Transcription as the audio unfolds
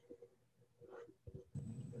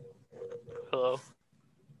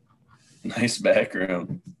Nice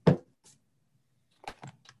background.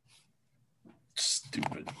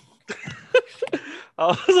 Stupid. I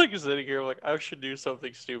was like sitting here, like I should do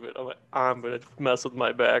something stupid. I'm like, I'm gonna mess with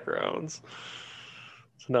my backgrounds.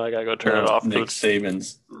 So now I gotta go turn it off. Nick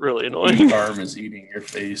Saban's really annoying. Arm is eating your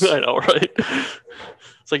face. I know, right?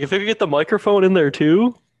 It's like if I could get the microphone in there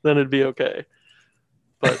too, then it'd be okay.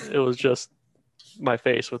 But it was just my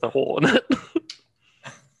face with a hole in it.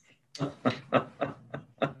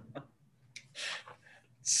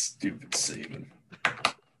 Stupid Saban.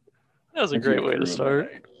 That was a great way to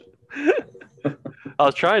start. I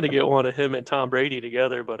was trying to get one of him and Tom Brady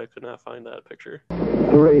together, but I could not find that picture.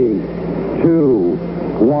 3, 2,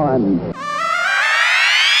 1.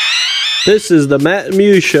 This is the Matt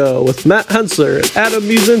Muse Show with Matt Hensler and Adam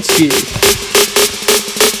Musinski.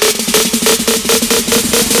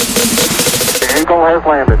 The Eagle has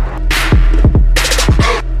landed.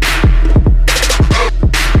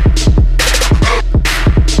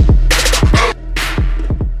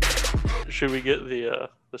 Should we get the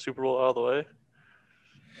Super Bowl out of the way?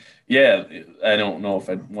 Yeah, I don't know if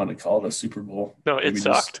I'd want to call it a Super Bowl. No, it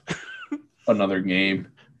sucked. Another game.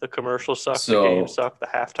 The commercial sucked, the game sucked, the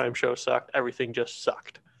halftime show sucked, everything just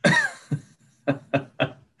sucked.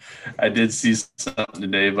 I did see something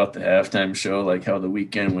today about the halftime show, like how the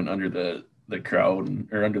weekend went under the crowd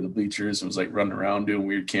or under the bleachers. It was like running around doing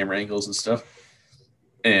weird camera angles and stuff.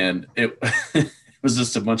 And it was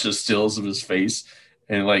just a bunch of stills of his face.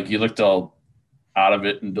 And like he looked all out of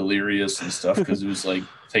it and delirious and stuff because it was like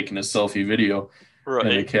taking a selfie video. Right.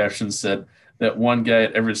 And the caption said, that one guy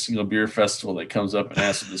at every single beer festival that comes up and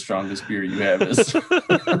asks what the strongest beer you have is. Right.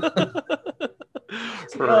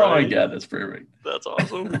 Oh my God, that's perfect. That's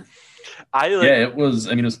awesome. It was.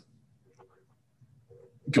 I mean, it was.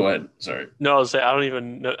 Go ahead. Sorry. No, I was saying I don't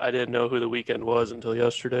even know. I didn't know who the weekend was until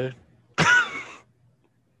yesterday.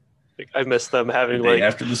 I missed them having the day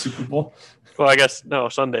after the Super Bowl. Well, I guess no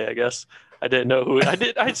Sunday. I guess I didn't know who.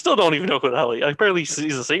 I still don't even know who the hell he. Apparently, he's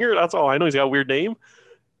a singer. That's all I know. He's got a weird name.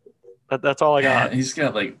 That's all I got. Yeah, he's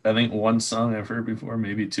got like I think one song I've heard before,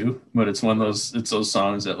 maybe two, but it's one of those. It's those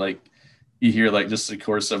songs that like you hear like just the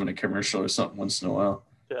chorus of in a commercial or something once in a while.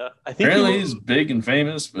 Yeah, I think apparently he's big and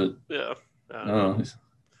famous, but yeah, I don't know. It's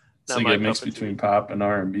like a mix between pop and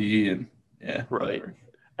R&B, and yeah, right.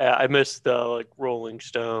 I missed like Rolling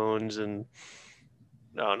Stones and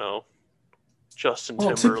I don't know Justin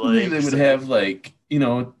Timberlake. Typically they would have like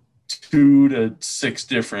 2 to 6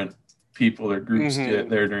 different people or groups get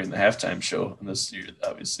there during the halftime show, and this year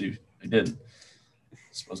obviously they didn't.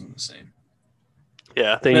 This wasn't the same.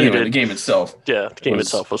 Yeah, the game itself. Yeah, the game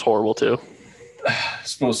itself was horrible too.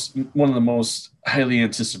 It's one of the most highly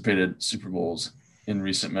anticipated Super Bowls in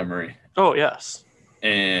recent memory. Oh yes,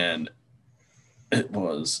 and it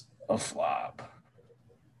was a flop.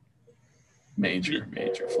 Major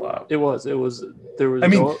flop. It was. There was. I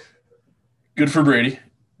mean, good for Brady.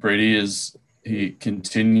 He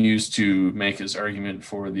continues to make his argument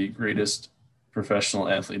for the greatest professional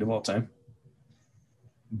athlete of all time.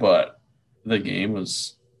 But the game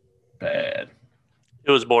was bad.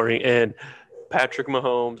 It was boring. And Patrick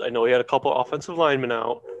Mahomes, I know he had a couple offensive linemen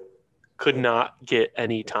out, could not get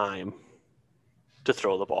any time to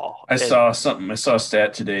throw the ball. I saw a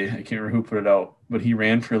stat today. I can't remember who put it out, but he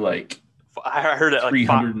ran for like I heard it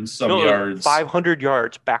 300 and some yards. 500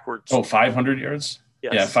 yards backwards. Oh, 500 yards?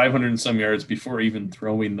 Yes. Yeah, 500 and some yards before even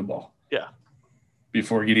throwing the ball. Yeah.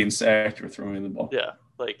 Before getting sacked or throwing the ball. Yeah.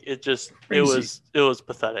 Like it was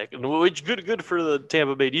pathetic. And which good for the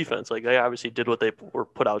Tampa Bay defense. Like they obviously did what they were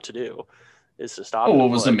put out to do, is to stop. What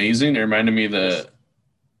was amazing? It reminded me the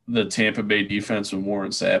Tampa Bay defense when Warren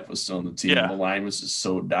Sapp was still on the team. Yeah. The line was just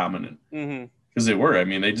so dominant. Because they were. I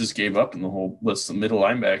mean, they just gave up in the middle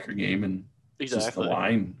linebacker game, and just the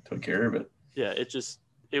line took care of it. Yeah,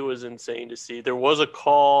 it was insane to see. There was a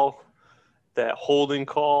call, that holding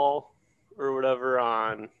call or whatever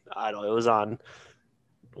on, I don't know, it was on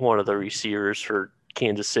one of the receivers for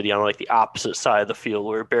Kansas City on like the opposite side of the field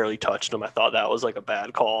where it barely touched him. I thought that was like a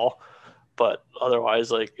bad call. But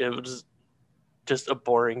otherwise, like it was just a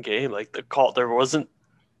boring game. Like the call, there wasn't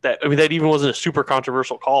that. I mean, that even wasn't a super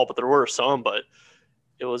controversial call, but there were some. But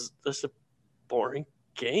it was just a boring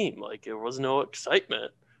game. Like there was no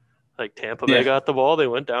excitement. Like Tampa Bay got the ball, they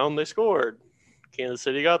went down, they scored. Kansas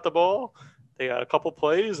City got the ball, they got a couple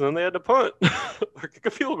plays, and then they had to punt or kick a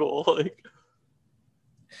field goal. Like,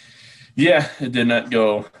 yeah, it did not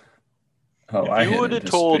go. If you would have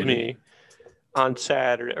told me on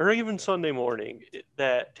Saturday or even Sunday morning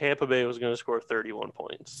that Tampa Bay was going to score 31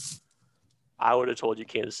 points, I would have told you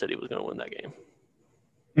Kansas City was going to win that game.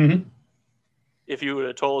 Mm-hmm. If you would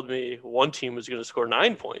have told me one team was going to score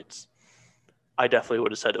 9 points, I definitely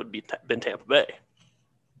would have said it would been Tampa Bay.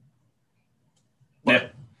 But Yeah.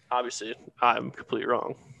 obviously, I'm completely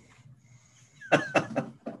wrong.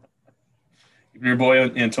 Your boy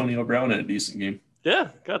Antonio Brown had a decent game. Yeah,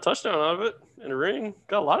 got a touchdown out of it and a ring.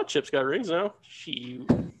 Got a lot of chips, got rings now. Shoot.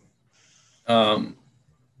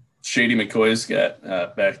 Shady McCoy's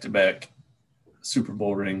got back-to-back Super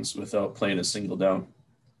Bowl rings without playing a single down.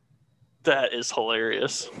 That is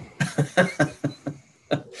hilarious.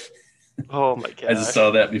 Oh my god! I just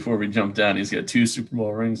saw that before we jumped on. He's got 2 Super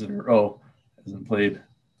Bowl rings in a row. Hasn't played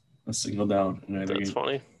a single down in either That's game.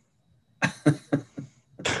 funny.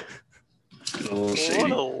 A little shady.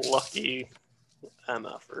 What a lucky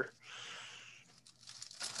MFer.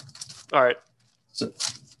 All right.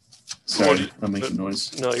 Sorry, I'm making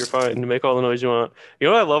noise. No, you're fine. You make all the noise you want. You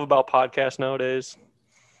know what I love about podcasts nowadays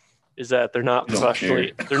is that they're not You don't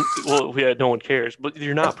professionally. No one cares, but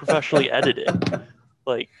they're not professionally edited.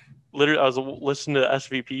 Like literally, I was listening to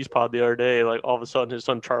SVP's pod the other day. Like all of a sudden, his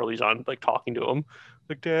son Charlie's on, like talking to him.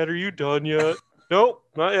 Like, Dad, are you done yet? Nope,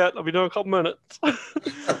 not yet. I'll be done in a couple minutes.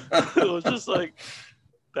 It was just like,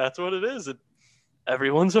 that's what it is. And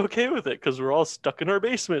everyone's okay with it because we're all stuck in our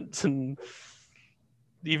basements and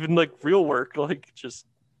even like real work, like just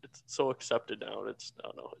it's so accepted now. It's I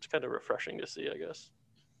don't know. It's kind of refreshing to see, I guess.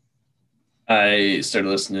 I started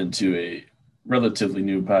listening to a relatively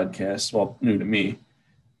new podcast, well, new to me,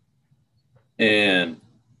 and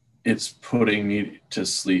it's putting me to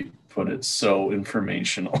sleep, but it's so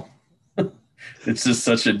informational. It's just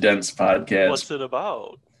such a dense podcast. What's it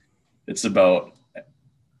about? It's about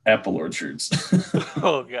apple orchards.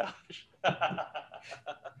 Oh gosh.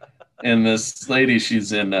 And this lady,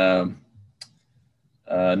 she's in Nova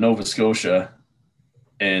Scotia,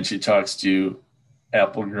 and she talks to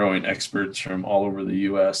apple growing experts from all over the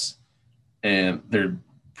U.S. And they're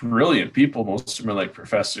brilliant people. Most of them are like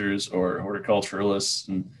professors or horticulturalists,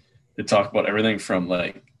 and they talk about everything from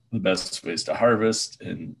like the best ways to harvest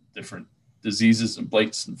and different diseases and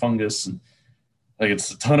blights and fungus, and like it's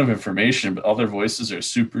a ton of information. But all their voices are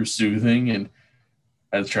super soothing, and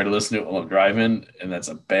I try to listen to it while I'm driving, and that's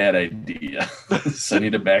a bad idea. So I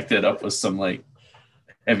need to back that up with some like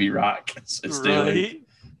heavy rock. It's daily,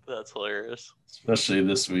 That's hilarious. especially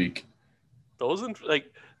this week. Those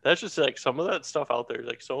like that's just like some of that stuff out there is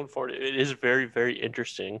like so informative. It is very, very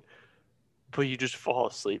interesting, but you just fall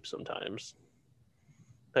asleep sometimes.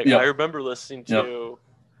 Like Yep. I remember listening to,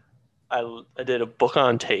 I did a book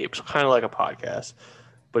on tape, so kind of like a podcast,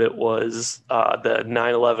 but it was the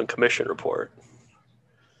 9/11 Commission report,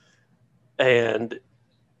 and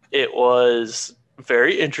it was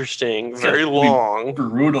very interesting, very long,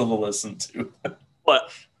 Brutal to listen to.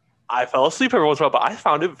 but I fell asleep every once in a while. But I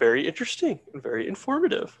found it very interesting and very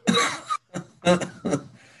informative.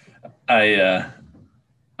 I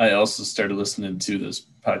also started listening to this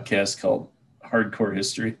podcast called Hardcore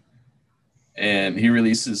History, and he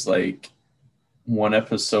releases like one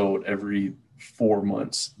episode every 4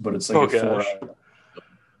 months, but it's like 4 hour,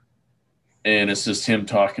 and it's just him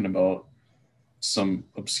talking about some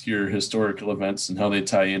obscure historical events and how they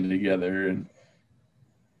tie in together, and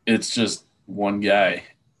it's just one guy,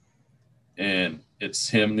 and it's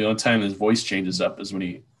him. The only time his voice changes up is when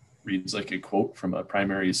he reads like a quote from a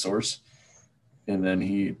primary source, and then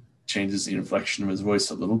he changes the inflection of his voice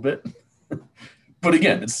a little bit. But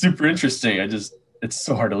again, it's super interesting. It's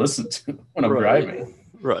so hard to listen to when I'm driving.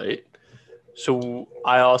 Right. So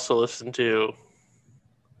I also listen to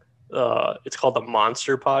it's called the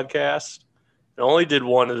Monster Podcast. It only did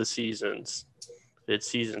one of the seasons. It's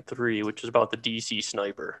season 3, which is about the DC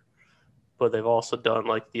sniper. But they've also done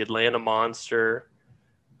like the Atlanta Monster,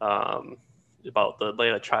 about the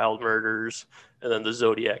Atlanta child murders, and then the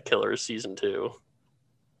Zodiac Killer season 2.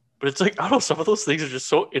 But it's like, I don't know, some of those things are just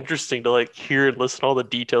so interesting to like hear and listen to all the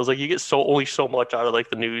details. Like you get only so much out of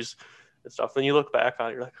like the news and stuff. Then you look back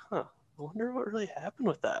on it, you're like, huh, I wonder what really happened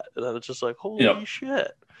with that. And then it's just like, holy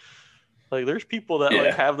shit. Like there's people that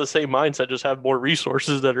like have the same mindset, just have more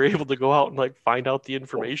resources that are able to go out and like find out the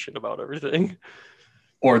information about everything.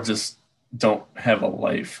 Or just don't have a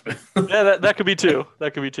life. Yeah, that could be too.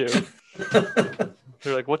 That could be too.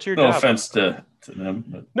 They're like, what's your No job? offense to them.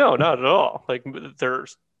 But. No, not at all. Like they're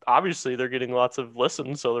getting lots of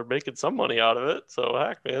listens, so they're making some money out of it. So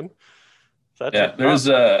heck, man. There's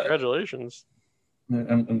congratulations.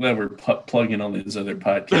 I'm glad we're plugging all these other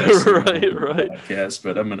podcasts. right. Podcasts,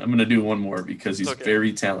 but I'm gonna do one more because he's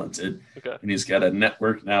very talented, and he's got a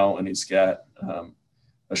network now, and he's got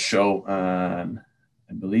a show on,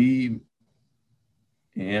 I believe,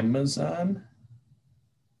 Amazon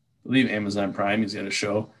Prime. He's got a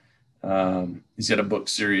show. He's got a book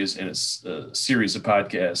series, and it's a series of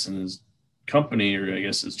podcasts, and his company, or I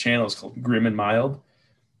guess his channel is called Grim and Mild.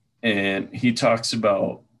 And he talks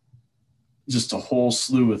about just a whole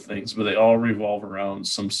slew of things, but they all revolve around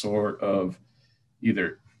some sort of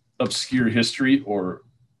either obscure history or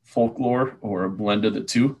folklore or a blend of the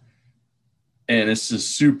two. And it's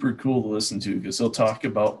just super cool to listen to because he'll talk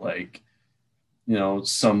about like, you know,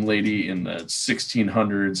 some lady in the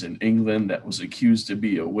 1600s in England that was accused to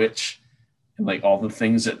be a witch and like all the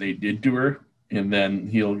things that they did to her. And then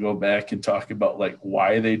he'll go back and talk about like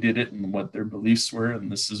why they did it and what their beliefs were.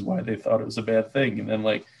 And this is why they thought it was a bad thing. And then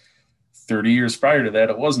like 30 years prior to that,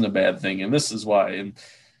 it wasn't a bad thing. And this is why. And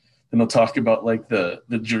then they'll talk about like the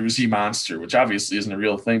Jersey monster, which obviously isn't a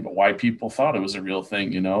real thing, but why people thought it was a real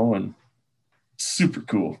thing, you know, and super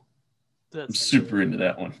cool. I'm super into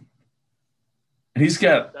that one. And he's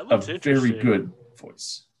got a very good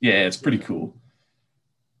voice. Yeah, it's pretty cool.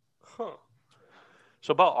 Huh.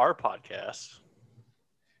 So about our podcast.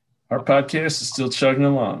 Our podcast is still chugging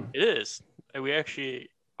along. It is. And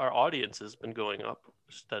our audience has been going up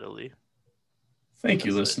steadily. Thank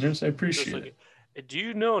you, listeners. I appreciate it. Do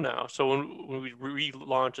you know now? So when we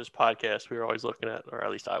relaunched this podcast, we were always looking at, or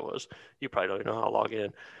at least I was, you probably don't even know how to log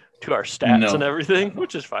in, to our stats and everything,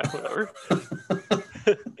 which is fine, whatever.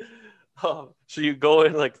 So you go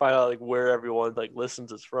and like find out like where everyone like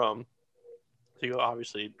listens is from. So you go,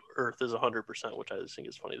 obviously Earth is 100%, which I just think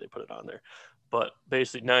is funny they put it on there. But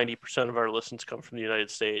basically 90% of our listens come from the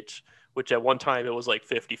United States, which at one time it was like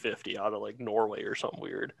 50-50 out of like Norway or something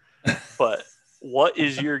weird. But what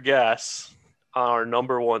is your guess on our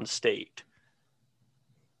number one state?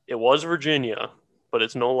 It was Virginia, but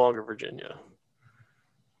it's no longer Virginia.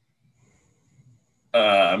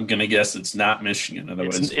 I'm gonna guess it's not Michigan.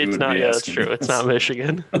 Otherwise, it's not. Yeah, that's true. It's not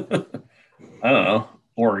Michigan. I don't know.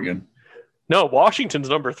 Oregon. No, Washington's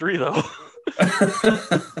number 3 though.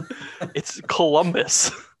 It's Columbus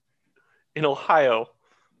in Ohio.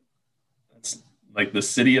 It's like the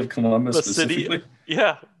city of Columbus specifically. City,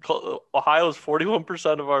 yeah, Ohio is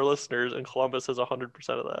 41% of our listeners, and Columbus has 100%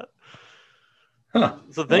 of that. Huh.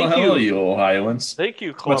 So thank you Ohioans. Thank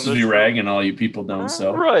you, Columbus. As much as we ragging all you people down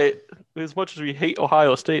south. Right. As much as we hate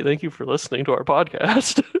Ohio State, thank you for listening to our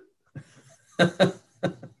podcast.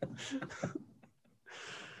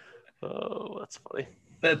 Oh, that's funny.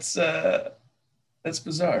 That's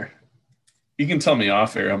bizarre. You can tell me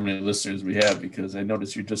off air how many listeners we have because I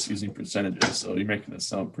noticed you're just using percentages, so you're making it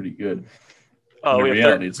sound pretty good. Oh, we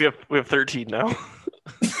have 13 now.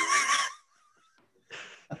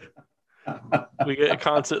 We get a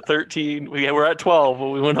constant 13. We're at 12, but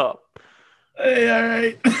we went up. Hey, all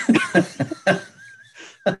right.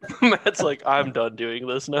 Matt's like, I'm done doing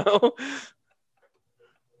this now.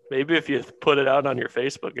 Maybe if you put it out on your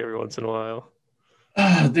Facebook every once in a while.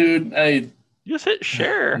 Dude, you just hit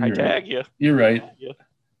share. I tag you. You're right.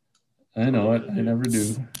 I know it. I never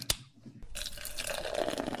do.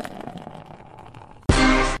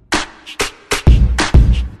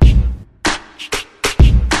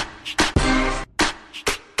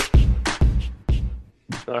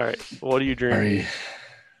 All right. What are you drinking?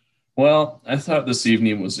 Well, I thought this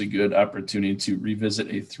evening was a good opportunity to revisit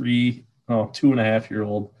a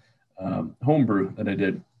 2.5-year-old homebrew that I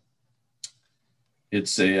did.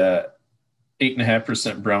 It's a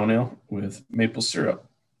 8.5% brown ale with maple syrup.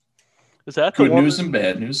 Is that good news and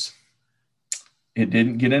bad news? It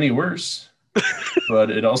didn't get any worse, but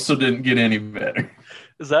it also didn't get any better.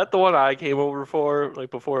 Is that the one I came over for, like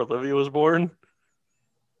before Olivia was born?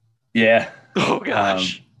 Yeah. Oh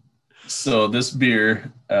gosh. So this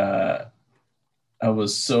beer, I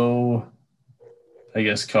was so, I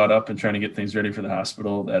guess, caught up in trying to get things ready for the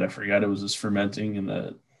hospital that I forgot it was just fermenting in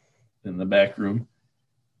the back room.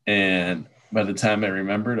 And by the time I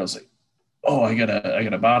remembered, I was like, "Oh, I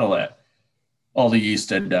gotta bottle that." All the yeast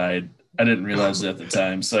had died. I didn't realize it at the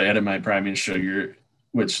time, so I added my priming sugar,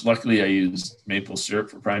 which luckily I used maple syrup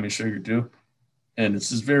for priming sugar too, and it's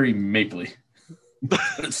just very mapley. But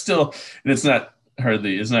it's not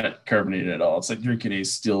carbonated at all. It's like drinking a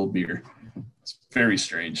still beer. It's very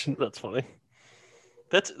strange. That's funny.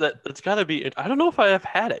 That's got to be. I don't know if I have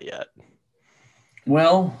had it yet.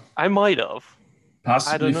 Well, I might have.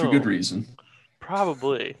 Possibly for good reason.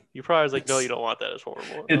 Probably. You probably was like, no, you don't want that. It's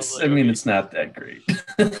horrible. It's not that great.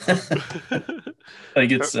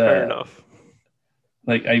 Like it's fair enough.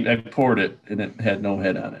 Like I poured it and it had no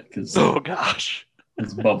head on it because oh gosh,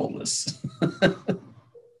 it's bubbleless.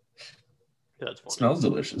 That's funny. It smells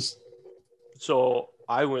delicious. So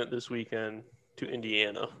I went this weekend to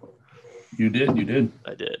Indiana. You did.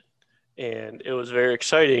 I did. And it was very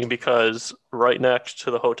exciting because right next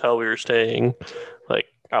to the hotel we were staying, like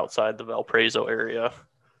outside the Valparaiso area.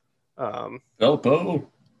 Valpo.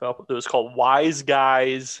 Well, it was called Wise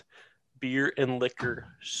Guys Beer and Liquor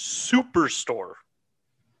Superstore.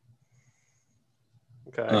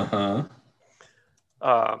 Okay. Uh-huh.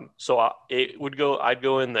 So I'd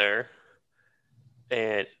go in there,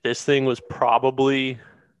 and this thing was probably,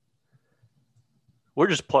 we're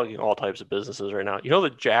just plugging all types of businesses right now. You know the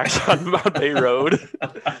Jack's on Mount Bay Road?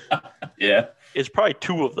 Yeah. It's probably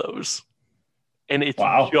 2 of those. And it's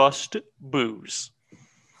Wow. just booze.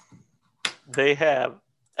 They have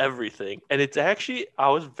everything. And it's actually, I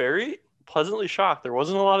was very pleasantly shocked. There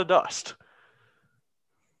wasn't a lot of dust.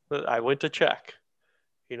 But I went to check.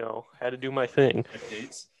 Had to do my thing.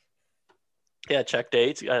 Dates. Yeah, check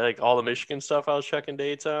dates. I like all the Michigan stuff I was checking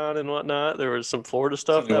dates on and whatnot. There was some Florida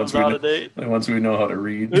stuff that was out of date. Once we know how to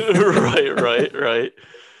read. Right.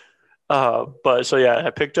 But so yeah, I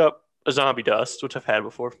picked up a Zombie Dust, which I've had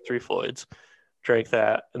before, 3 Floyds. Drank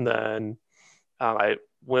that, and then I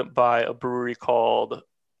went by a brewery called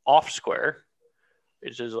Off Square,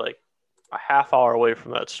 which is like a half hour away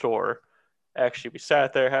from that store. Actually, we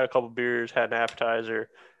sat there, had a couple beers, had an appetizer.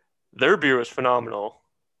 Their beer was phenomenal.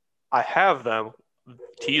 I have them,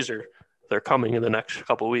 teaser, they're coming in the next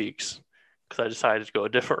couple weeks because I decided to go a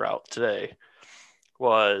different route today.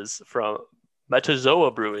 Was from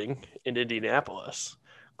Metazoa Brewing in Indianapolis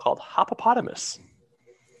called Hoppopotamus.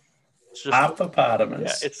 It's just Hoppopotamus.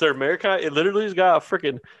 Yeah, it's their American. It literally has got a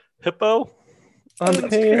freaking hippo on the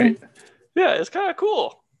That's can. great. Yeah, it's kind of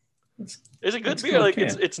cool. It's a good It's beer. cool Like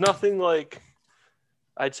can. it's nothing like,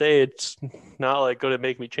 I'd say it's not like going to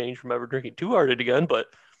make me change from ever drinking Two Hearted again, but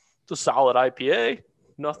it's a solid IPA.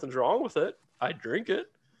 Nothing's wrong with it. I drink it.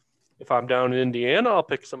 If I'm down in Indiana, I'll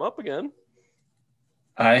pick some up again.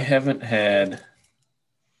 I haven't had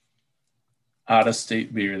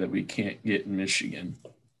out-of-state beer that we can't get in Michigan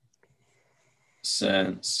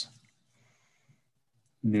since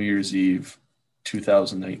New Year's Eve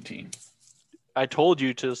 2019. I told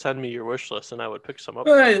you to send me your wish list, and I would pick some up.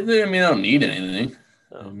 I mean, I don't need anything.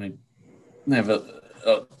 Oh. I have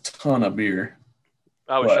a ton of beer.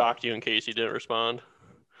 I was What? shocked you in case you didn't respond.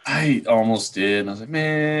 I almost did. I was like,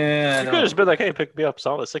 man, You could have just been like, hey, pick me up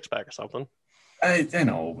some, a 6-pack or something. I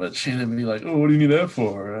know, but she'd be like, oh, what do you need that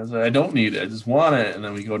for? I was like, I don't need it. I just want it. And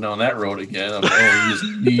then we go down that road again. I'm like, oh, you just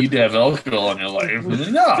need to have alcohol in your life. I'm like,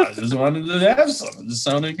 no, I just wanted to have some. It just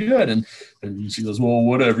sounded good. And she goes, well,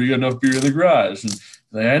 whatever. You got enough beer in the garage. And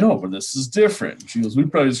I'm like, I know, but this is different. She goes, we're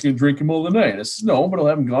probably just going to drink them all the night. I said, no, but I'll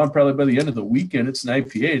have them gone probably by the end of the weekend. It's an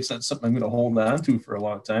IPA. It's not something I'm going to hold on to for a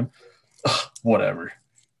long time. Ugh, whatever.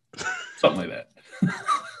 Something like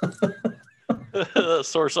that.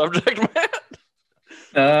 Sore subject, man.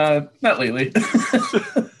 Not lately.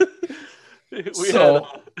 It was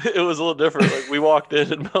a little different. Like we walked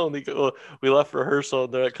in and Melanie, we left rehearsal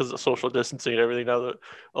because of social distancing and everything. Now that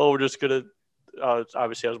we're just gonna.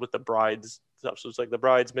 Obviously, I was with the brides stuff, so it's like the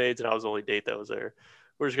bridesmaids, and I was the only date that was there.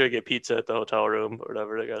 We're just gonna get pizza at the hotel room or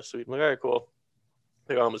whatever. They got a suite. I'm like, all right, cool.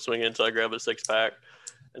 They go, I'm gonna swing in, so I grab a 6-pack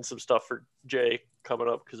and some stuff for Jay coming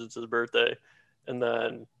up because it's his birthday, and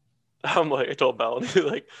then. I'm like, I told Melanie,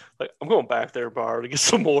 like I'm going back there, bar, to get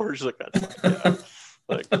some more. She's like, that's fine. Yeah.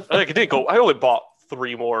 like I didn't go. I only bought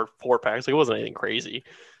 3 more 4-packs. Like it wasn't anything crazy,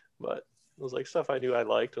 but it was like stuff I knew I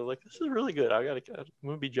liked. I was like, this is really good. I'm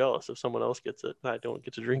gonna be jealous if someone else gets it and I don't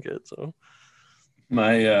get to drink it. So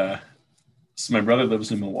my brother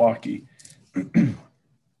lives in Milwaukee.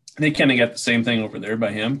 They kind of got the same thing over there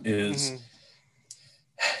by him.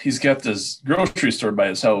 He's got this grocery store by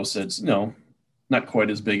his house that's not quite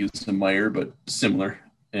as big as the Meijer, but similar,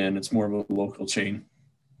 and it's more of a local chain.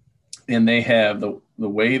 And they have the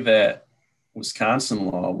way that Wisconsin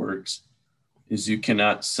law works is you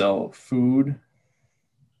cannot sell food,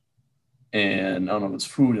 and I don't know if it's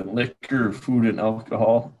food and liquor or food and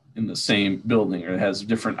alcohol in the same building, or it has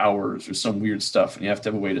different hours or some weird stuff, and you have to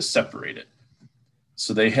have a way to separate it.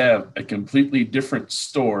 So they have a completely different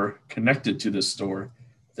store connected to this store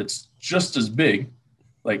that's just as big,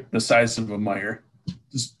 like the size of a Meijer,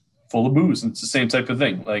 just full of booze. And it's the same type of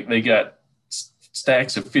thing. Like they got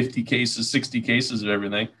stacks of 50 cases, 60 cases of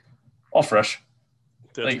everything, all fresh.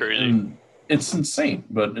 that's crazy. It's insane,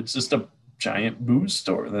 but it's just a giant booze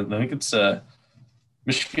store. I think it's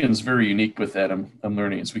Michigan's very unique with that. I'm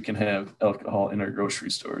learning is we can have alcohol in our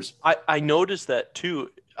grocery stores. I noticed that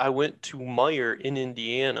too. I went to Meijer in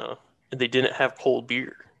Indiana and they didn't have cold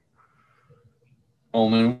beer.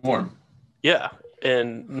 Only warm. Yeah.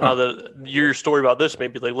 And now that your story about this,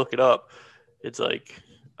 maybe they look it up. It's like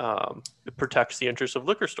it protects the interests of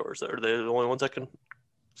liquor stores. They're the only ones that can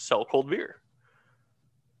sell cold beer.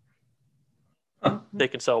 They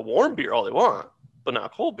can sell warm beer all they want, but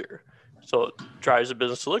not cold beer. So it drives the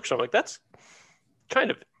business to liquor store. I'm like, that's kind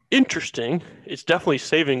of interesting. It's definitely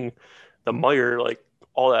saving the Meijer like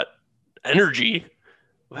all that energy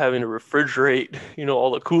of having to refrigerate,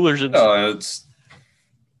 all the coolers and stuff. Oh, it's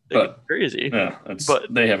but crazy. Yeah,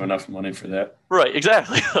 but they have enough money for that. Right,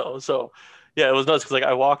 exactly. So, yeah, it was nuts because like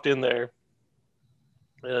I walked in there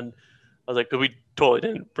and I was like, we totally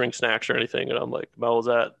didn't bring snacks or anything, and I'm like, Mel was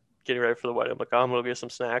at getting ready for the wedding. I'm like, I'm gonna get some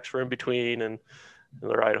snacks for in between and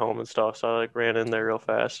the ride home and stuff. So I like ran in there real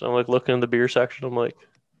fast. And I'm like looking in the beer section. I'm like,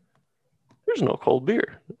 there's no cold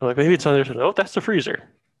beer. I'm like, maybe it's on there. No, that's the freezer.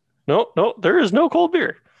 No, there is no cold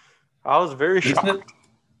beer. I was very shocked.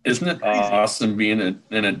 Isn't it awesome being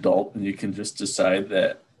an adult and you can just decide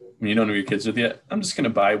that when you don't have your kids with you, I'm just going to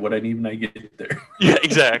buy what I need when I get there. Yeah,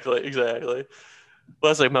 exactly. Well,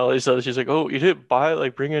 that's like Melody said. She's like, oh, you didn't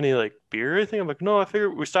bring any like beer or anything? I'm like, no, I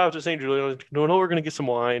figured we stopped at St. Julian. Like, no, we're going to get some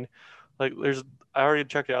wine. Like I already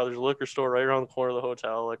checked it out. There's a liquor store right around the corner of the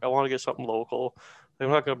hotel. Like I want to get something local. Like,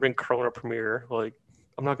 I'm not going to bring Corona Premier. Like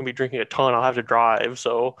I'm not going to be drinking a ton. I'll have to drive.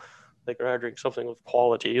 So like I'd rather drink something with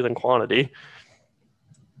quality than quantity.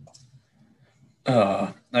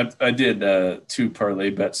 I did 2 parlay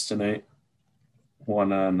bets tonight.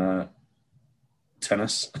 One on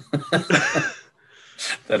tennis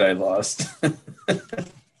that I lost.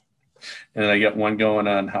 And I got one going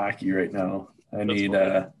on hockey right now. I need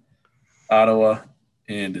Ottawa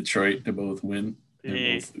and Detroit to both win and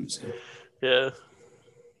both lose. Yeah.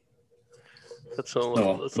 That's like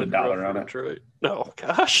 $1 on it. Detroit. No,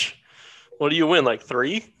 gosh. What do you win? Like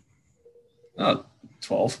 3? 12.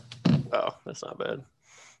 Oh, that's not bad.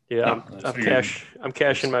 Yeah, I'm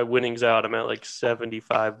cashing my winnings out. I'm at like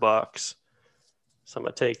 $75. So I'm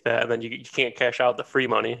gonna take that, and then you can't cash out the free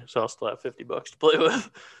money, so I'll still have $50 to play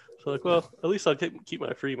with. So like, well, at least I'll keep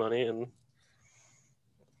my free money and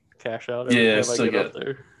cash out. Yeah, I still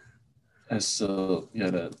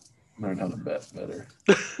gotta learn how to bet better.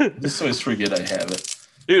 I just always forget I have it.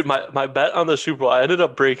 Dude, my bet on the Super Bowl, I ended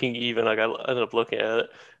up breaking even. Like I ended up looking at it.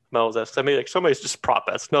 Mel was asked. I made like somebody's just prop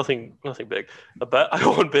bets, nothing big. The bet I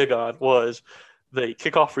went big on was the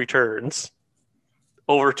kickoff returns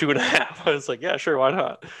over 2.5. I was like, yeah, sure, why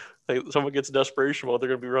not? Like someone gets desperation mode, they're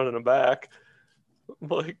gonna be running them back.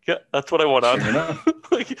 Like, yeah, that's what I went on.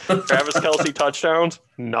 Like Travis Kelce touchdowns,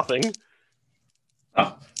 nothing.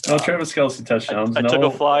 Oh, no Travis Kelce touchdowns. I took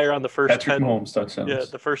a flyer on the first Patrick 10 Mahomes touchdowns. Yeah,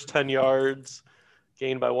 the first 10 yards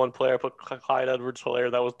gained by one player. I put Clyde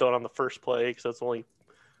Edwards-Helaire. That was done on the first play because that's the only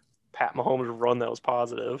Pat Mahomes run that was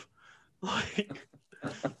positive. Like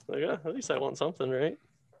yeah, at least I won something, right?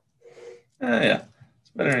 Yeah. It's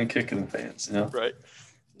better than kicking the fans, Right.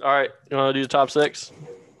 All right. You want to do the top 6?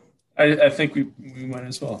 I think we might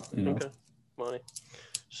as well, Okay. Money.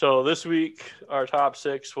 So this week, our top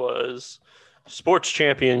 6 was sports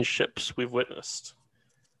championships we've witnessed.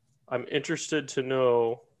 I'm interested to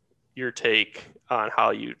know your take on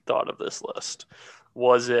how you thought of this list.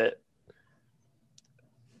 Was it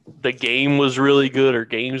the game was really good, or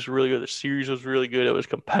games were really good, the series was really good, it was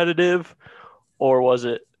competitive, or was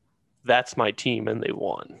it that's my team and they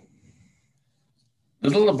won? A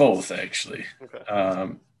little of both, actually. Okay.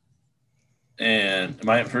 And am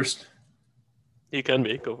I at first? You can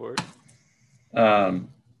be. Go for it.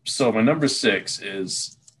 So my number 6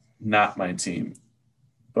 is not my team,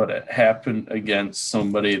 but it happened against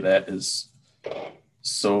somebody that is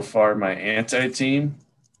so far my anti-team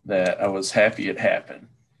that I was happy it happened.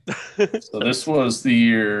 So this was the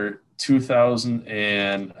year 2000,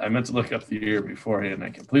 and I meant to look up the year beforehand, and I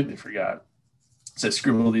completely forgot. So I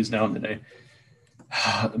scribbled these down today.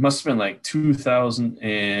 It must have been like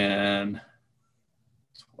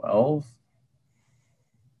 2012,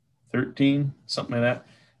 13, something like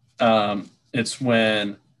that. It's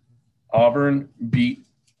when Auburn beat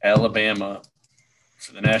Alabama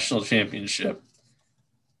for the national championship,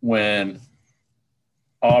 when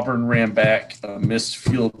Auburn ran back a missed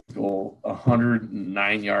field goal,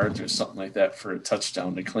 109 yards or something like that for a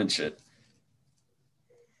touchdown to clinch it.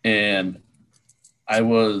 And I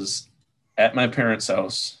was at my parents'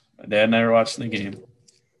 house. My dad and I were watching the game.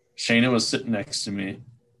 Shayna was sitting next to me.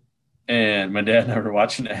 And my dad and I were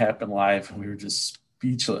watching it happen live, and we were just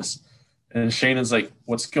speechless. And Shayna's like,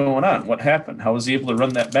 what's going on? What happened? How was he able to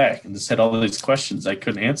run that back? And just had all these questions I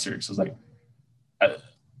couldn't answer. So I was like,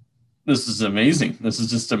 this is amazing. This is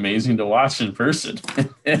just amazing to watch in person.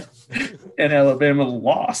 And Alabama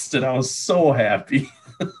lost, and I was so happy.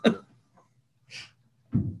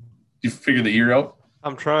 You figure the year out?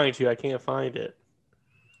 I'm trying to. I can't find it.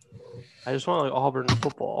 I just want like Auburn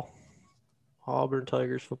football. Auburn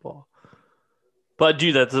Tigers football. But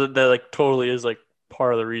dude, that like totally is like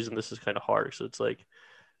part of the reason this is kind of hard. So it's like,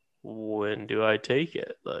 when do I take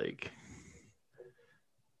it? Like,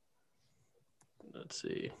 Let's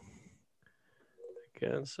see.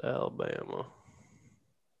 Against Alabama.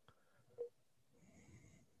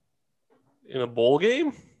 In a bowl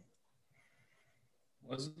game?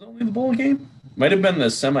 Was it only the bowl game? Might have been the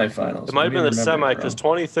semifinals. It might have been the semi because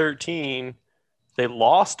 2013 they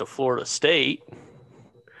lost to Florida State.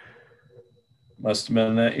 Must have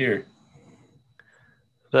been that year.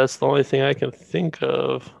 That's the only thing I can think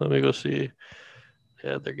of. Let me go see. They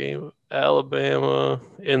had their game Alabama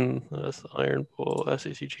in that's the Iron Bowl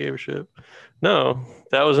SEC championship. No,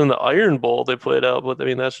 that was in the Iron Bowl they played out, but I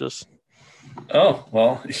mean that's just. Oh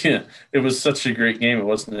well, yeah, it was such a great game. It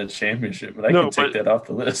wasn't a championship, but I can take that off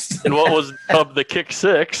the list. And what was of the kick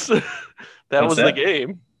six? That was the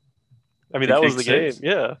game. I mean, that was the game.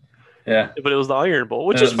 Yeah. Yeah. But it was the Iron Bowl,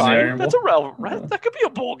 which is fine. That's irrelevant. That could be a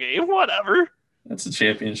bowl game. Whatever. That's a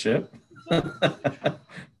championship.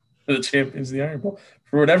 The champion's the Iron Bowl.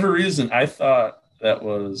 For whatever reason, I thought that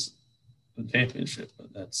was the championship,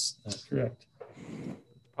 but that's not correct.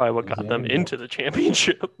 Probably what got them into the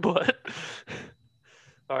championship, but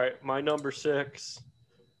all right, my number 6.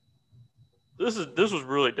 This was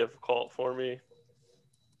really difficult for me.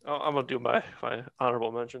 I'm gonna do my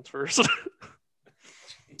honorable mentions first.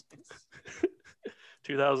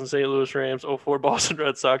 2000 St. Louis Rams, 04 Boston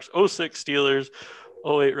Red Sox, 06 Steelers,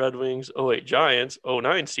 08 Red Wings, 08 Giants,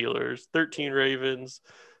 09 Steelers, 13 Ravens,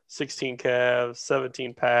 16 Cavs,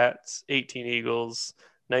 17 Pats, 18 Eagles,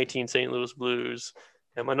 19 St. Louis Blues,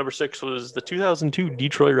 and my number 6 was the 2002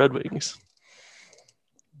 Detroit Red Wings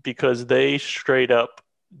because they straight up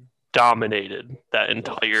dominated that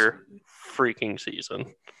entire freaking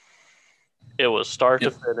season. It was start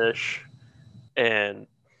to finish, and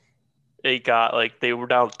it got they were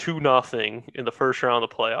down 2-0 in the first round of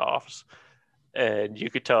the playoffs, and you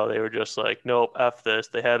could tell they were just like, nope, F this.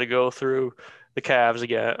 They had to go through the Cavs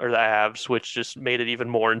again, or the Avs, which just made it even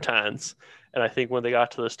more intense. And I think when they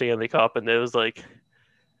got to the Stanley Cup, and it was I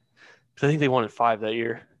think they won in 5 that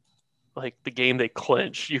year. The game they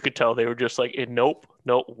clinched, you could tell they were just nope,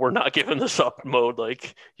 we're not giving this up mode.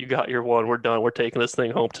 You got your one, we're done. We're taking this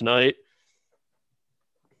thing home tonight.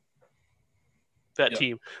 That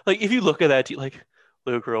team, if you look at that team,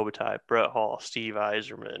 Luke Robitaille, Brett Hall, Steve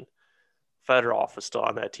Yzerman, Fedorov is still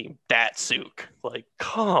on that team. Datsuk,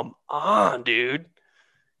 come on, dude.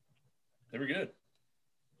 They were good.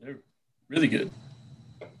 They were really good.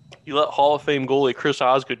 You let Hall of Fame goalie Chris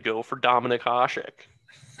Osgood go for Dominic Hasek.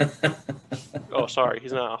 Oh, sorry,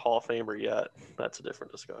 he's not a Hall of Famer yet. That's a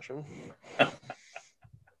different discussion.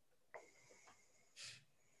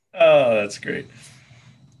 Oh, that's great.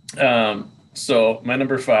 So my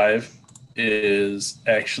number 5 is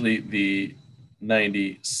actually the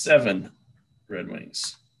 97 Red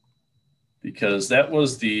Wings because that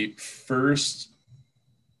was the first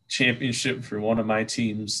championship for one of my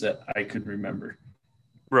teams that I could remember.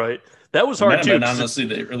 Right. That was hard too. And honestly,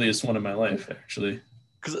 the earliest one in my life, actually.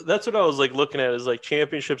 Because that's what I was looking at is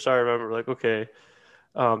championships. I remember okay,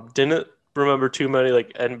 didn't remember too many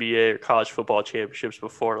NBA or college football championships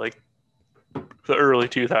before the early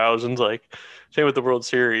 2000s. Same with the World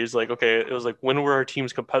Series. Okay, it was when were our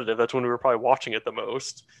teams competitive? That's when we were probably watching it the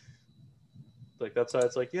most. That's why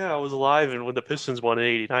it's yeah, I was alive and when the Pistons won in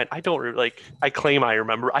 '89. I don't I claim I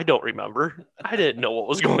remember. I don't remember. I didn't know what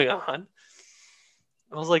was going on.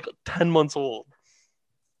 I was 10 months old.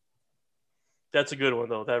 That's a good one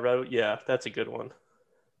though. That's a good one.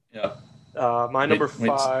 Yeah. My number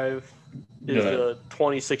 5 is the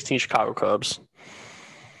 2016 Chicago Cubs.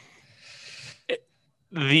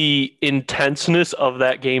 The intenseness of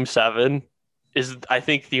that Game 7 is, I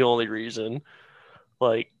think, the only reason.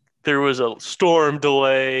 There was a storm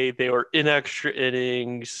delay. They were in extra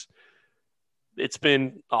innings. It's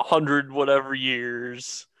been 100 whatever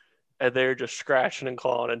years, and they're just scratching and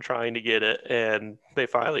clawing and trying to get it, and they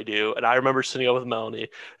finally do. And I remember sitting up with Melanie,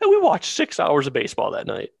 and we watched 6 hours of baseball that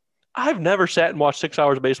night. I've never sat and watched 6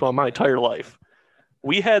 hours of baseball in my entire life.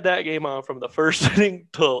 We had that game on from the first inning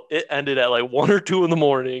till it ended at 1 or 2 in the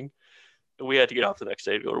morning, and we had to get off the next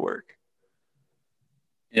day to go to work.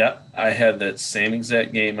 Yeah, I had that same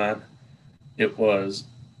exact game on. It was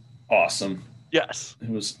awesome. Yes. It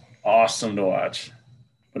was awesome to watch.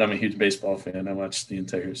 But I'm a huge baseball fan. I watched the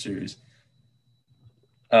entire series.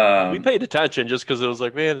 We paid attention just because it was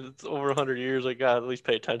man, it's over 100 years. I got to at least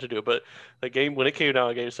pay attention to it. But the game, when it came down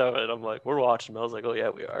to Game 7, I'm we're watching. I was oh,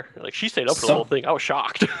 yeah, we are. She stayed up for the whole thing. I was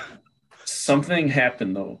shocked. Something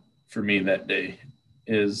happened, though, for me that day.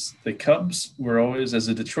 Is the Cubs were always, as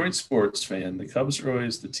a Detroit sports fan, the Cubs were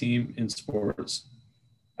always the team in sports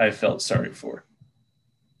I felt sorry for.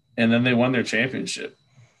 And then they won their championship.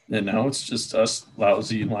 And now it's just us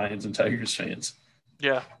lousy Lions and Tigers fans.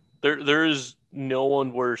 Yeah. There is no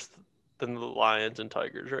one worse than the Lions and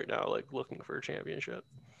Tigers right now, like looking for a championship.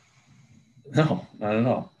 No, not at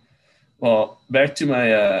all. Well, back to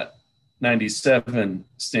my 97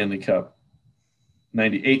 Stanley Cup.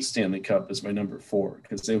 98 Stanley Cup is my number 4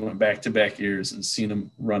 because they went back-to-back years, and seeing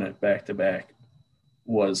them run it back-to-back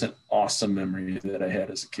was an awesome memory that I had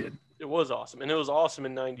as a kid. It was awesome. And it was awesome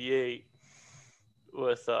in 98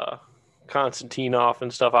 with Konstantinov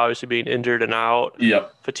and stuff obviously being injured and out.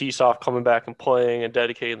 Yep. Fetisov coming back and playing and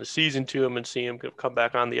dedicating the season to him and seeing him come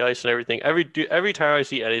back on the ice and everything. Every time I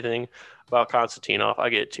see anything about Konstantinov, I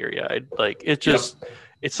get teary-eyed. Like, it's just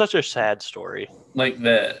it's such a sad story. Like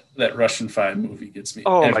that Russian 5 movie gets me.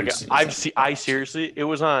 Oh my god! I seriously, it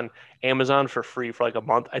was on Amazon for free for like a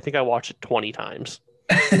month. I think I watched it 20 times.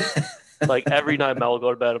 Like every night Mel will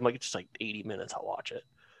go to bed, I'm like, it's just like 80 minutes, I'll watch it.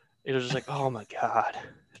 It was just like, oh my god,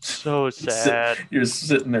 it's so sad. You're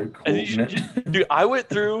sitting there quoting it. Dude, I went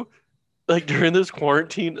through like during this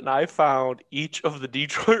quarantine and I found each of the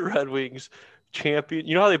Detroit Red Wings champion.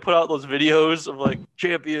 You know how they put out those videos of like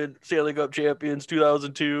champion, Stanley Cup champions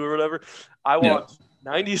 2002 or whatever? I watched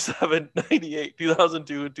 97, 98,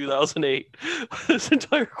 2002, and 2008 this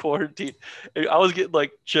entire quarantine. And I was getting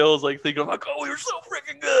like chills, like thinking, like, oh, we were so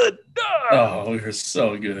freaking good. Ah! Oh, we were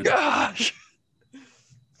so good. Gosh.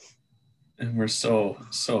 And we're so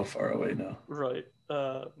far away now. Right.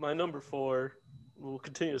 My number 4, we'll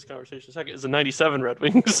continue this conversation in a second, is the 97 Red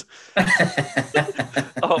Wings.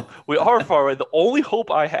 We are far away. The only hope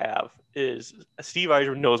I have is Steve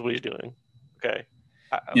Yzerman knows what he's doing. Okay.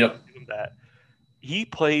 I'm giving him that. He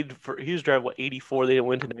was drafted, 84? They didn't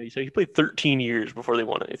win to 97. He played 13 years before they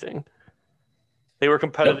won anything. They were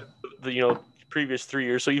competitive, the previous 3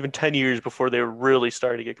 years, so even 10 years before they were really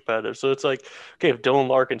starting to get competitive. So it's like, okay, if Dylan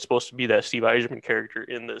Larkin's supposed to be that Steve Yzerman character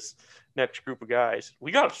in this next group of guys,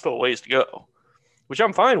 we got still a ways to go, which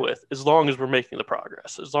I'm fine with as long as we're making the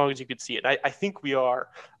progress, as long as you can see it. I think we are.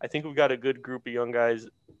 I think we've got a good group of young guys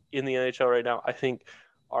in the NHL right now. I think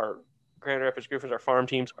our Grand Rapids Griffins, our farm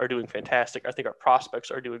teams, are doing fantastic. I think our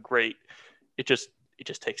prospects are doing great. It just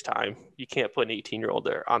takes time. You can't put an 18-year-old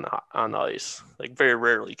there on the ice. Like, very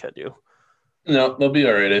rarely can you. No, they'll be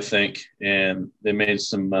all right, I think. And they made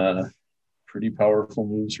some pretty powerful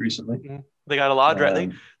moves recently. Mm-hmm. They got a lot of draft.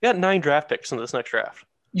 They got 9 draft picks in this next draft.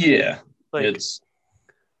 Yeah,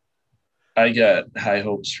 I got high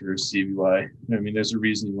hopes for Stevie Y. I mean, there's a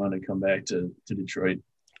reason he wanted to come back to Detroit.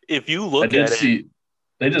 If you look at it,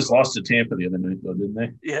 they just lost to Tampa the other night, though, didn't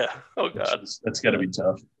they? Yeah. Oh God, that's got to be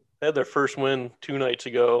tough. They had their first win 2 nights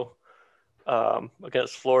ago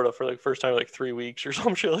against Florida for like first time in like 3 weeks or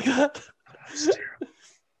some shit like that. That's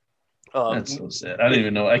terrible. That's so sad. I don't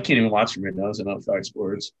even know. I can't even watch them right now. It's on Fox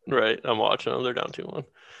Sports. Right, I'm watching them. They're down 2-1.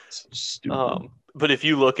 So stupid. But if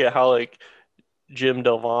you look at how like Jim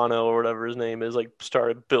Delvano or whatever his name is, like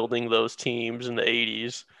started building those teams in the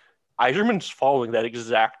 80s, Yzerman's following that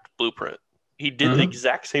exact blueprint. He did the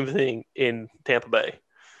exact same thing in Tampa Bay.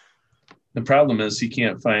 The problem is he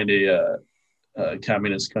can't find a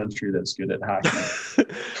communist country that's good at hockey.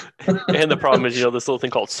 And the problem is, this little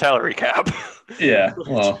thing called salary cap. Yeah,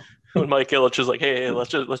 well, when Mike Ilitch is like, hey,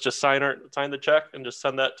 let's just sign the check and just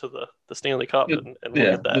send that to the Stanley Cup and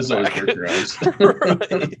we'll get that there's back. Always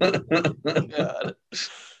Right. God.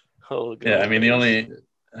 Oh God. Yeah, I mean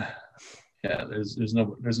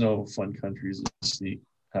there's no fun countries to sneak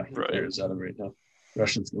hockey players out of right now.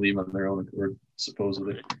 Russians can leave on their own accord,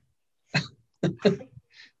 supposedly.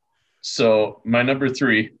 So my number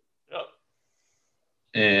 3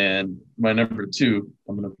 and my number 2,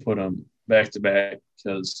 I'm going to put them back to back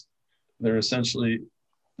because they're essentially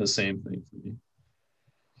the same thing for me.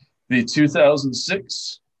 The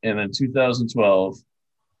 2006 and then 2012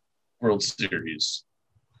 World Series,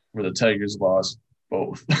 where the Tigers lost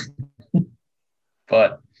both.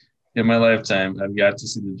 But in my lifetime, I've got to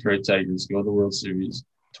see the Detroit Tigers go to the World Series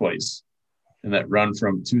twice. And that run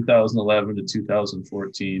from 2011 to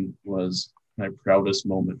 2014 was my proudest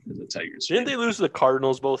moment as a Tigers fan. Didn't they lose to the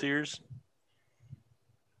Cardinals both years?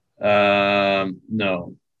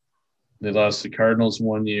 No. They lost the Cardinals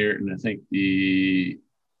 1 year, and I think the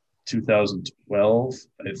 2012,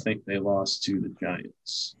 I think they lost to the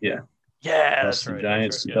Giants. Yeah. Yeah, lost to the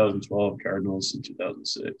Giants, 2012, Cardinals in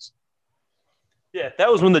 2006. Yeah,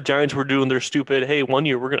 that was when the Giants were doing their stupid, hey, 1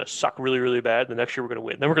 year we're going to suck really, really bad. The next year we're going to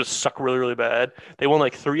win. Then we're going to suck really, really bad. They won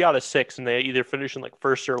like 3 out of 6, and they either finished in like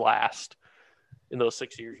first or last in those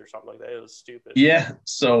 6 years or something like that. It was stupid. Yeah,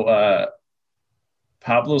 so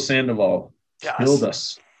Pablo Sandoval killed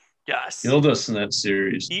us. Yes. Killed us in that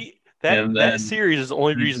series. That series is the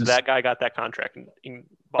only reason that guy got that contract in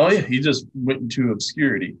Boston. Oh, yeah, he just went into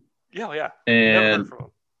obscurity. Yeah. And never heard from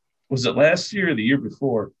him. was it last year or the year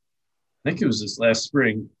before? I think it was this last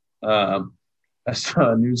spring. I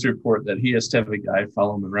saw a news report that he has to have a guy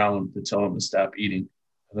follow him around to tell him to stop eating.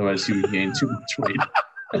 Otherwise, he would gain too much weight.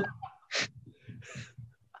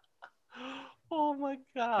 Oh my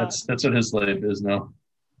god. That's what his life is now.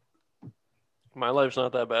 My life's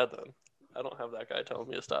not that bad then. I don't have that guy telling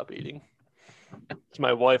me to stop eating. It's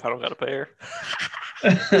my wife. I don't got to pay her.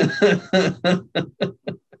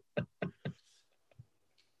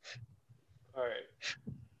 All right.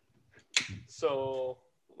 So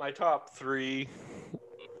my top 3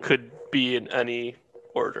 could be in any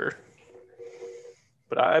order.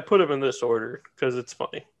 But I put them in this order because it's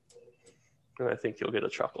funny. And I think you'll get a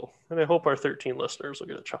chuckle. And I hope our 13 listeners will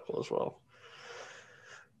get a chuckle as well.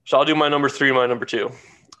 So I'll do my number 3, my number 2.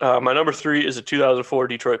 My number 3 is the 2004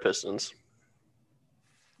 Detroit Pistons.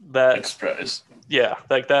 That surprise. Yeah,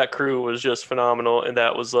 like that crew was just phenomenal. And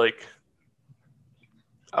that was like,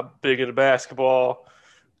 I'm big into basketball.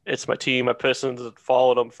 It's my team. My Pistons have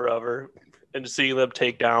followed them forever. And seeing them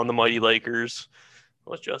take down the mighty Lakers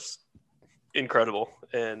was just incredible.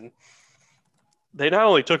 And they not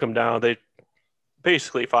only took them down, they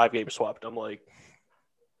basically 5-game swept them. Like,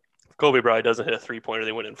 if Kobe Bryant doesn't hit a 3-pointer,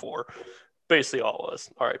 they win in 4. Basically all it was.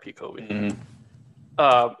 R.I.P. Kobe. Mm-hmm.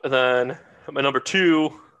 And then my number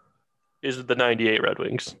 2 is the 98 Red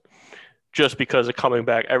Wings. Just because of coming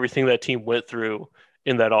back, everything that team went through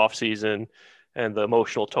in that offseason and the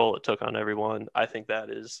emotional toll it took on everyone, I think that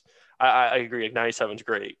is – I agree. 97 is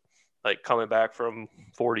great. Like, coming back from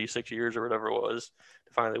 46 years or whatever it was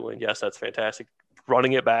to finally win, yes, that's fantastic.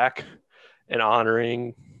 Running it back and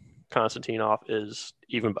honoring Konstantinov is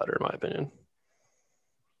even better, in my opinion.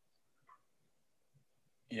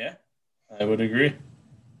 Yeah, I would agree.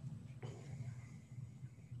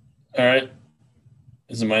 All right.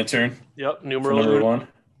 Is it my turn? Yep, For number number 1.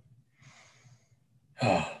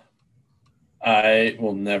 Oh, I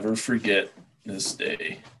will never forget this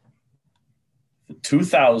day. The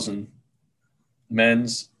 2000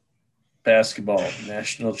 men's basketball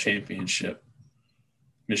national championship,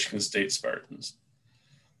 Michigan State Spartans,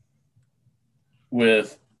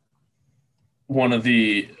 with one of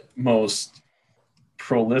the most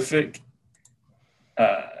prolific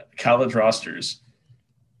college rosters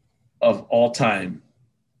of all time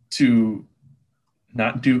to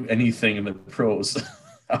not do anything in the pros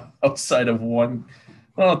outside of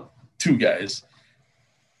 2 guys.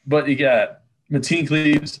 But you got Mateen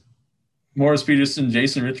Cleaves, Morris Peterson,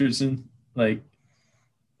 Jason Richardson. Like,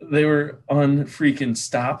 they were unfreaking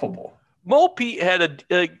stoppable. Mo Pete had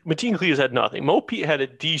Mateen Cleaves had nothing. Mo Pete had a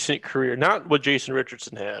decent career, not what Jason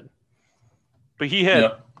Richardson had, but he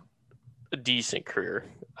had a decent career.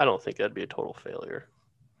 I don't think that'd be a total failure.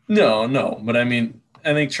 No, but I mean,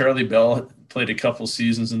 I think Charlie Bell played a couple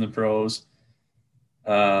seasons in the pros.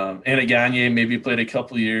 Anna Gagne maybe played a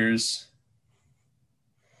couple years,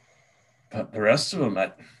 but the rest of them,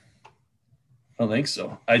 I don't think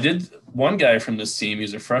so. I did one guy from this team. He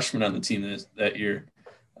was a freshman on the team that year.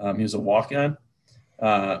 He was a walk-on.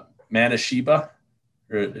 Matt Ashibia,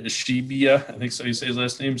 or Ashibia, I think so you say his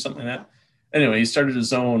last name, something like that. Anyway, he started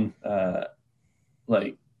his own,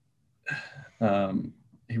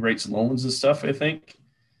 he writes loans and stuff, I think.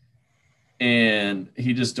 And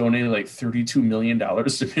he just donated like $32 million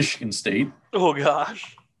to Michigan State. Oh,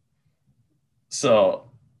 gosh. So,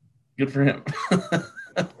 good for him.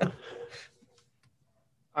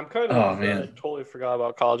 I'm kind of I totally forgot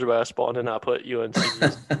about college basketball and did not put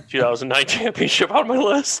UNC's 2009 championship on my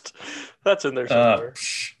list. That's in there somewhere.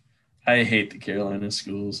 I hate the Carolina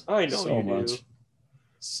schools. I know so you much. do.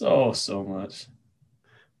 So much.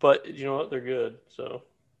 But you know what? They're good. So.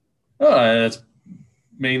 Oh, that's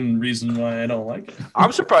main reason why I don't like it.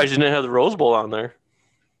 I'm surprised you didn't have the Rose Bowl on there.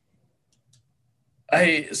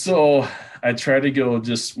 I try to go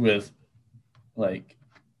just with like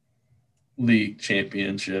league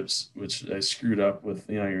championships, which I screwed up with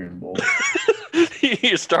the Iron Bowl.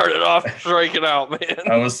 You started off striking out, man.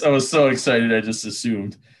 I was so excited I just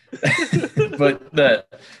assumed. But that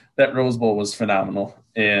Rose Bowl was phenomenal.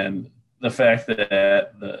 And the fact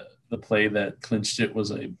that the play that clinched it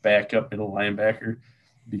was a backup middle linebacker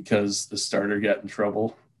because the starter got in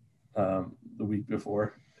trouble the week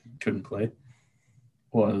before, couldn't play,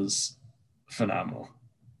 was phenomenal.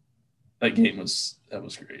 That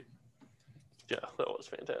was great. Yeah, that was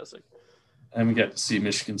fantastic. I haven't got to see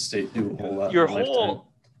Michigan State do a whole lot. Your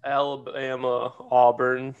whole Alabama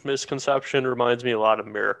Auburn misconception reminds me a lot of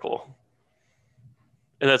Miracle.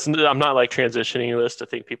 And I'm not like transitioning this to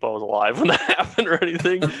think people was alive when that happened or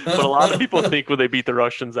anything. But a lot of people think when they beat the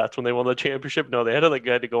Russians, that's when they won the championship. No, they had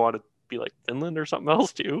to go on to be like Finland or something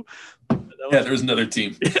else too. Yeah, there was another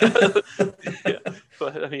team. Yeah.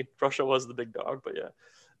 But I mean, Russia was the big dog. But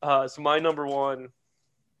yeah. So my number one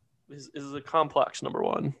is a complex number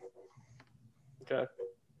one. Okay.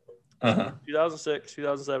 2006,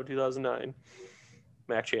 2007, 2009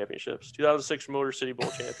 MAC championships, 2006 Motor City Bowl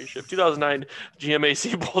championship, 2009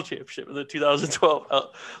 GMAC Bowl championship, and the 2012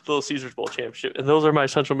 Little Caesars Bowl championship. And those are my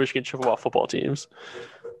Central Michigan Chippewa football teams.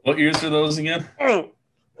 What years are those again?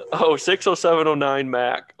 06, 07, 09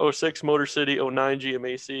 MAC, 06 Motor City, 09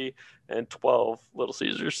 GMAC, and 12 Little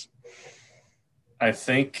Caesars. I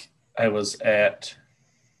think I was at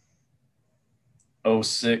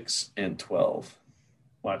 06 and 12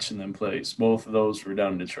 watching them play. Both of those were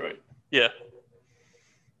down in Detroit. Yeah.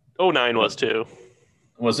 09 was too.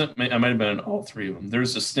 Wasn't I might have been in all three of them.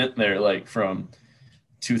 There's a stint there like from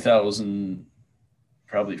 2000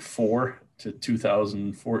 probably 4 to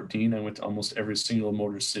 2014. I went to almost every single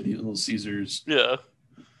Motor City, Little Caesars, Yeah.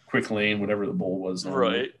 Quick Lane, whatever the bowl was.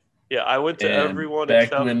 Right. Yeah, I went to And everyone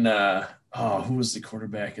back except when who was the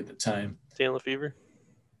quarterback at the time? Dan Lefevre.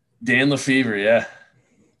 Dan Lefevre,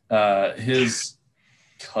 yeah. His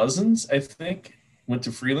cousins, I think, went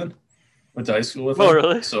to Freeland, went to high school with him. Oh,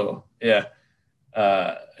 really? So yeah,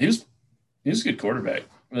 he was a good quarterback,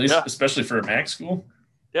 at least especially for a MAC school.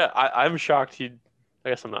 Yeah, I'm shocked. I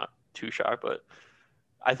guess I'm not too shocked, but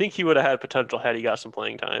I think he would have had potential had he got some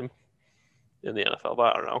playing time in the NFL.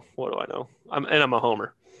 But I don't know. What do I know? I'm a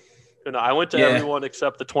homer. You know, I went to everyone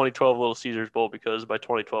except the 2012 Little Caesars Bowl because by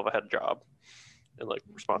 2012 I had a job and like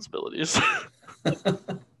responsibilities.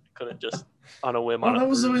 Couldn't just on a whim. That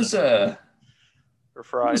was always or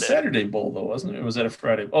Friday. It was Saturday Bowl though, wasn't it? Or was that a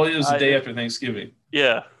Friday? Oh, it was the day after Thanksgiving.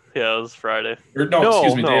 Yeah, it was Friday. Or day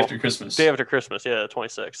after Christmas. Day after Christmas, yeah,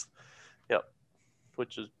 26th. Yep.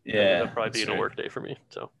 Which is that'd probably being a work day for me.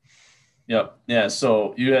 So. Yep. Yeah.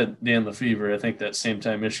 So you had Dan Lefevre. I think that same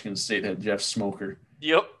time Michigan State had Jeff Smoker.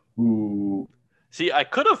 Yep. Who? See, I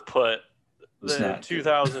could have put the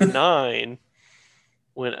 2009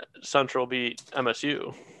 when Central beat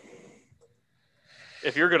MSU.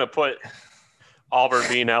 If you're gonna put Auburn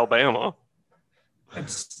beating Alabama,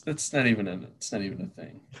 that's not even a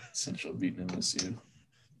thing. Central beating MSU.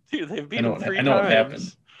 Dude, they've beaten them 3 times. I know it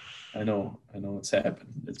happened. I know it's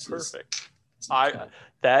happened. It's perfect.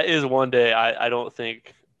 That is one day I don't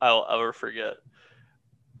think I'll ever forget.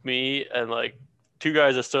 Me and like 2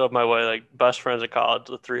 guys that stood up my way, like best friends in college.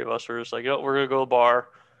 The 3 of us were just like, "Oh, we're gonna go to the bar.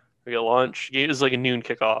 We get lunch." It was like a noon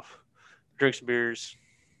kickoff. Drink some beers,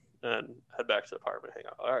 and head back to the apartment, hang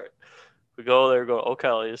out. All right, we go there, go to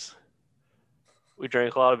O'Kelly's. We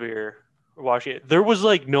drank a lot of beer. We're watching it. There was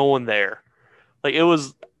like no one there. Like it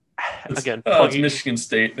was. Again, it's Michigan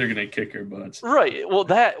State. They're gonna kick our butts. Right.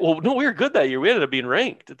 No, we were good that year. We ended up being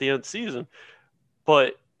ranked at the end of the season,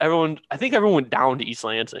 but I think everyone went down to East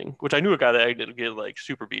Lansing, which I knew a guy that did get like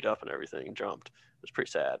super beat up and everything and jumped. It was pretty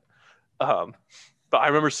sad. But I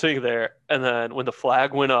remember sitting there, and then when the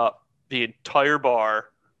flag went up, the entire bar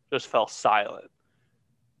just fell silent.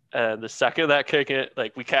 And the second that kick in,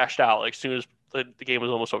 like we cashed out. Like as soon as the game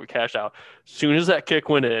was almost over, we cashed out. As soon as that kick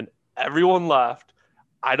went in, everyone left.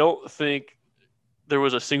 I don't think there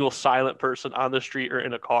was a single silent person on the street or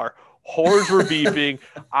in a car. Horns were beeping.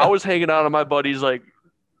 I was hanging out on my buddy's like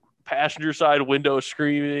passenger side window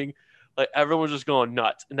screaming. Like everyone was just going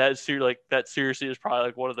nuts. And that seriously is probably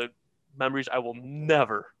like one of the memories I will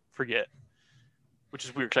never forget. Which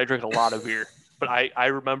is weird because I drank a lot of beer. But I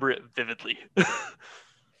remember it vividly.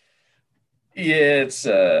 Yeah, it's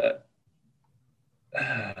that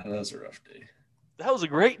was a rough day. That was a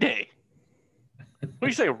great day. What do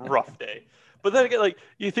you say, rough day? But then again, like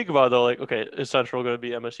you think about it though, like okay, is Central going to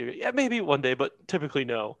be MSU? Yeah, maybe one day, but typically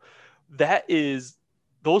no. That is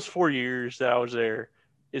those 4 years that I was there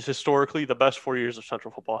is historically the best 4 years of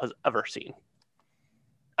Central football has ever seen.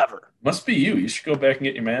 Ever. Must be you. You should go back and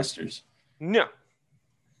get your master's. No,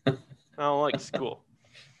 I don't like school.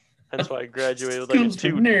 That's why I graduated with like a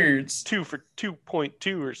 2 for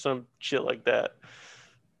 2.2 or some shit like that.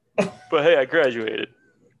 But hey, I graduated.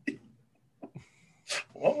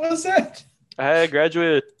 What was that? I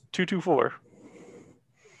graduated 2.24.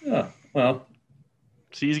 Oh, well.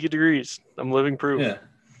 It's easy to get degrees. I'm living proof. Yeah.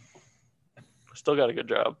 Still got a good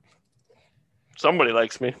job. Somebody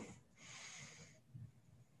likes me.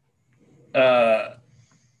 Good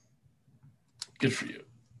for you.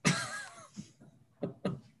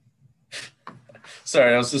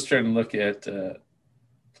 Sorry, I was just trying to look at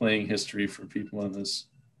playing history for people on this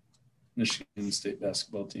Michigan State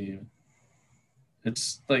basketball team.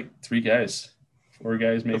 It's like 3 guys, 4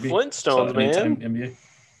 guys maybe. The Flintstones, man. NBA.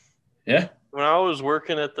 Yeah. When I was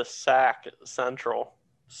working at the SAC at Central,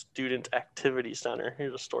 student activity center.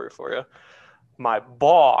 Here's a story for you. My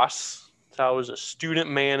boss, I was a student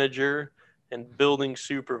manager and building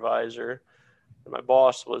supervisor. And my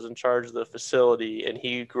boss was in charge of the facility, and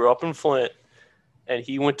he grew up in Flint, and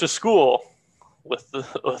he went to school with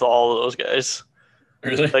all of those guys.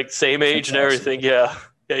 Really? Like same age and everything. Awesome. Yeah.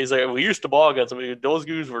 Yeah. He's like, we used to ball against them. Those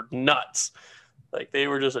dudes were nuts. Like they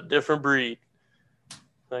were just a different breed.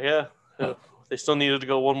 Like, yeah. They still needed to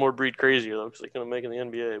go one more breed crazier though, because they couldn't make it in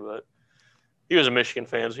the NBA. But he was a Michigan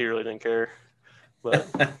fan, so he really didn't care. But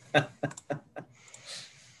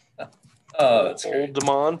oh, that's old great.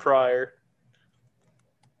 Damon Pryor.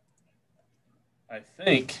 I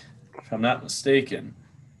think, if I'm not mistaken,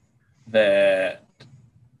 that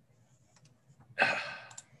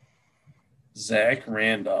Zach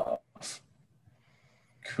Randolph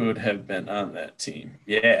could have been on that team.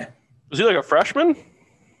 Yeah. Was he like a freshman?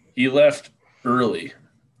 He left early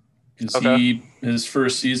because his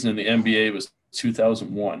first season in the NBA was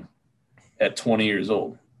 2001 at 20 years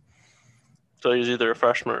old. So he's either a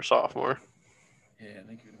freshman or sophomore. Yeah, I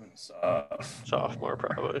think he would have been a sophomore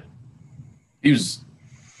probably. He was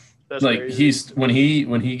That's like crazy. when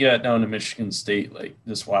he got down to Michigan State, like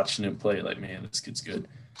just watching him play, like, man, this kid's good.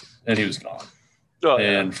 And he was gone. Oh,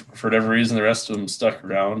 and for whatever reason, the rest of them stuck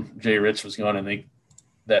around. Jay Rich was gone, I think,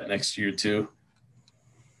 that next year too.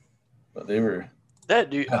 But they were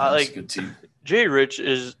that dude. I like a good team. Jay Rich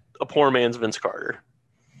is a poor man's Vince Carter.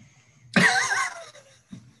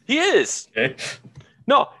 He is. Okay.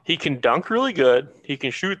 No, he can dunk really good. He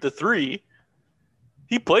can shoot the three.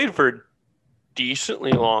 He played for a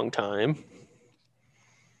decently long time.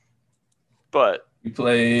 But he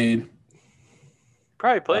played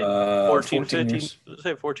probably played 14 15 years.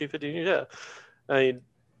 Say 14, 15 years, yeah. I mean,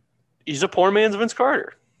 he's a poor man's Vince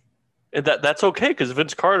Carter. And that's okay because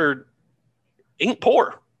Vince Carter ain't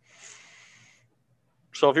poor.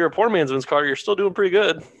 So if you're a poor man's Vince Carter, you're still doing pretty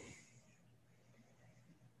good.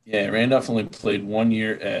 Yeah, Randolph only played 1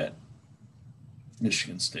 year at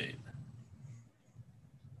Michigan State.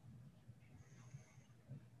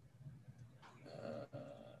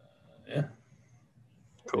 Yeah.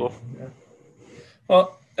 Cool. Yeah.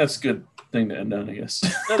 Well, that's a good thing to end on, I guess.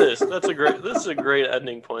 That is. This is a great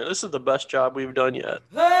ending point. This is the best job we've done yet.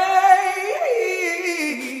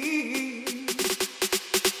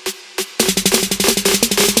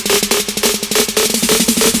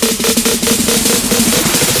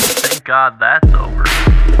 Thank God that's over.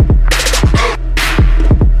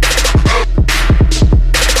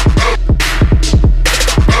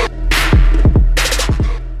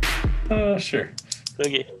 Sure.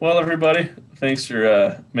 Okay. Well, everybody, thanks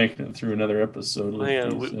for making it through another episode.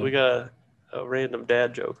 Man, we got a random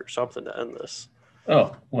dad joke or something to end this.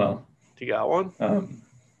 Oh, well. Do you got one?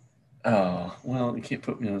 Oh, well, you can't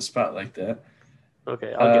put me on the spot like that.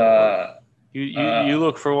 Okay, I'll get one. You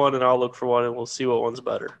look for one and I'll look for one and we'll see what one's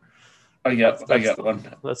better. I got one.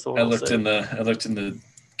 That's the one. I looked in the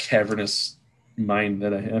cavernous mind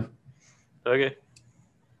that I have. Okay.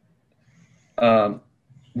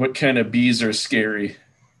 What kind of bees are scary?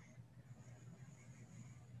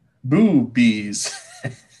 Boo bees.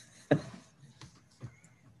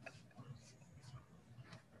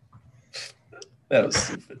 That was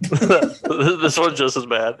stupid. This one's just as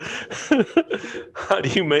bad. How do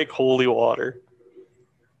you make holy water?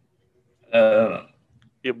 I don't know.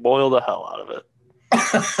 You boil the hell out of it.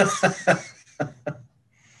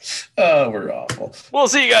 Oh, we're awful. We'll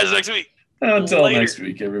see you guys next week. Until Later. next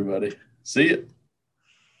week, everybody. See ya.